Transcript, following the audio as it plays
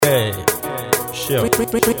Okay, sure.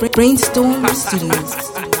 Brainstorm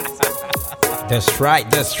Studios. That's right.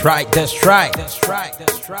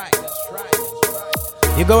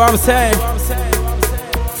 You go what I'm saying?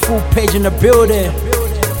 Full page in the building.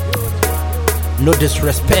 No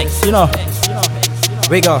disrespect, you know.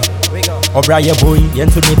 We go. O'Brien boy,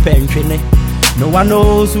 into me pension. No one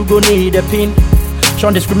knows who gon' need a pin.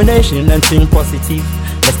 Show discrimination and think positive.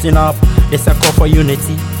 Listen up, this a call for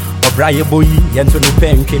unity. O'Brien boy, into me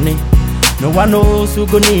pension. No one knows who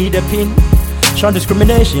gon' need a pin. Show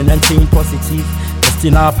discrimination and think positive.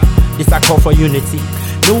 Listen up, this a call for unity.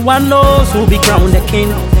 No one knows who be crowned the king.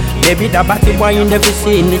 Maybe the batty boy in the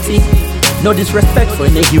vicinity. No disrespect for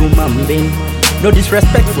any human being. No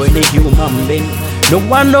disrespect for any human being. No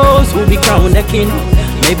one knows who be crowned the king.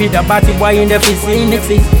 Maybe the batty boy in the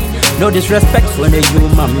vicinity. No disrespect for any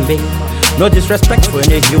human being. No disrespect for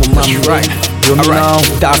any human being. Right. You know now,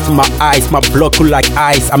 that's my eyes, my blood cool like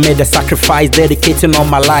ice. I made a sacrifice, dedicating all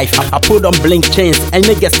my life. I put on blink chains and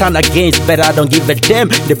make it stand against. But I don't give a damn,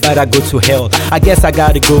 they better go to hell. I guess I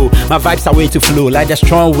gotta go, my vibes are way to flow. Like the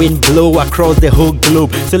strong wind blow across the whole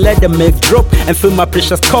globe. So let the milk drop and fill my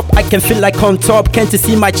precious cup. I can feel like on top, can't you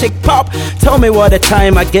see my chick pop? Tell me what the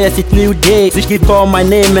time, I guess it's new day. She keep call my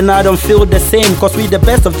name and I don't feel the same. Cause we the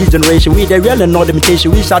best of this generation, we the real and not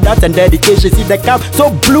imitation. We shout out and dedication, see the cap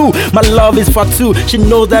so blue. My love is for two, she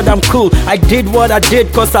knows that I'm cool. I did what I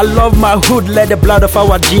did cause I love my hood. Let the blood of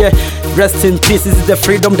our dear rest in peace. This is the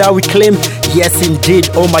freedom that we claim. Yes indeed,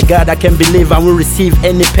 oh my god, I can't believe I will receive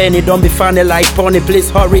any penny. Don't be funny like pony, please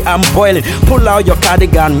hurry, I'm boiling. Pull out your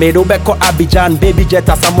cardigan, made Obeko Abidjan. Baby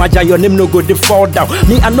Jetta Samwaja, your name no go to fall down.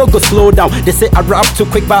 Me I no go slow down. They say I rap too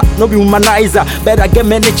quick but no be humanizer. Better get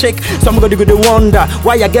me the chick, some go to wonder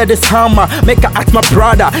why I get this hammer. Make her ask my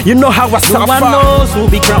brother, you know how I suffer. No one knows who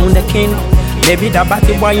be crowned the king. Maybe the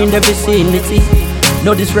batty boy in the vicinity.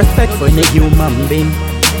 No disrespect for any human being.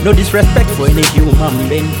 No disrespect for any human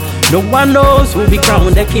being. No one knows who be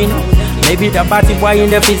crowned the king. Maybe the batty boy in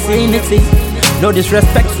the vicinity. No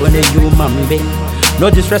disrespect for any human being. No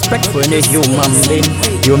disrespect for any human being.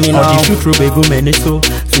 You mean all the true baby many so.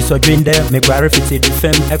 She's so dream there, make where if it's the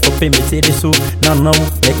femme, echo pay me say this so. No,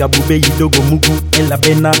 make a bube you do go mugu. In la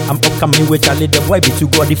bena, I'm upcoming with Charlie the boy be to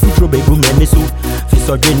go the future baby many so. She's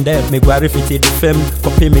so dream there, make where if it's the femme,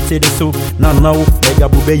 copy me say this so. No, make a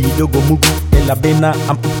bube you do go mugu. In la bena,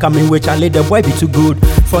 I'm upcoming with Charlie the boy be too good.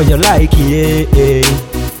 For your like, yeah.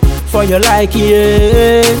 For your like,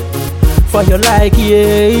 yeah. For your like,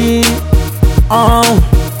 yeah.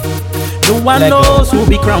 No one knows who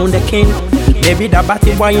be crowned the king. Maybe the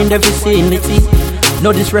batty boy in the vicinity.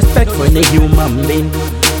 No disrespect for any human being.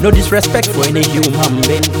 No disrespect for any human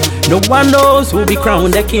being. No one knows who be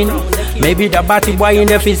crowned the king. Maybe the batty boy in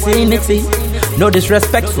the vicinity. No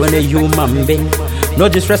disrespect for any human being. No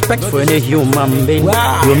disrespect for any human being.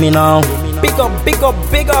 Wow. You mean now? Big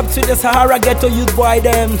up to the Sahara ghetto youth boy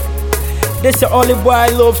them. This your only boy I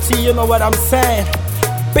love to, you know what I'm saying?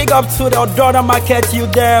 Big up to the Odora market you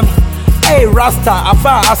them. Hey Rasta,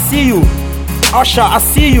 Afa, I see you. Usher, I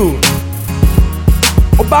see you.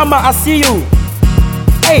 Obama, I see you.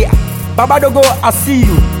 Hey, Babadogo, I see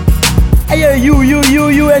you. Hey, you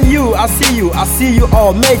and you, I see you. I see you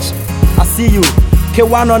all, Mitch, I see you.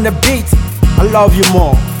 K1 on the beat, I love you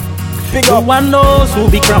more. Big up. No one knows who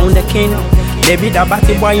be crowned the king. Maybe the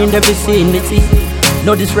batty boy in the vicinity.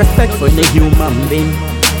 No disrespect for any human being.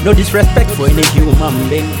 No disrespect for any human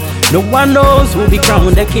being. No one knows who be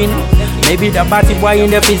crowned the king. Maybe the batty boy in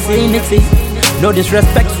the vicinity. No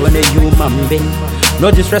disrespect for any human being. No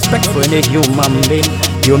disrespect for any human being.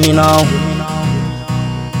 You mean now?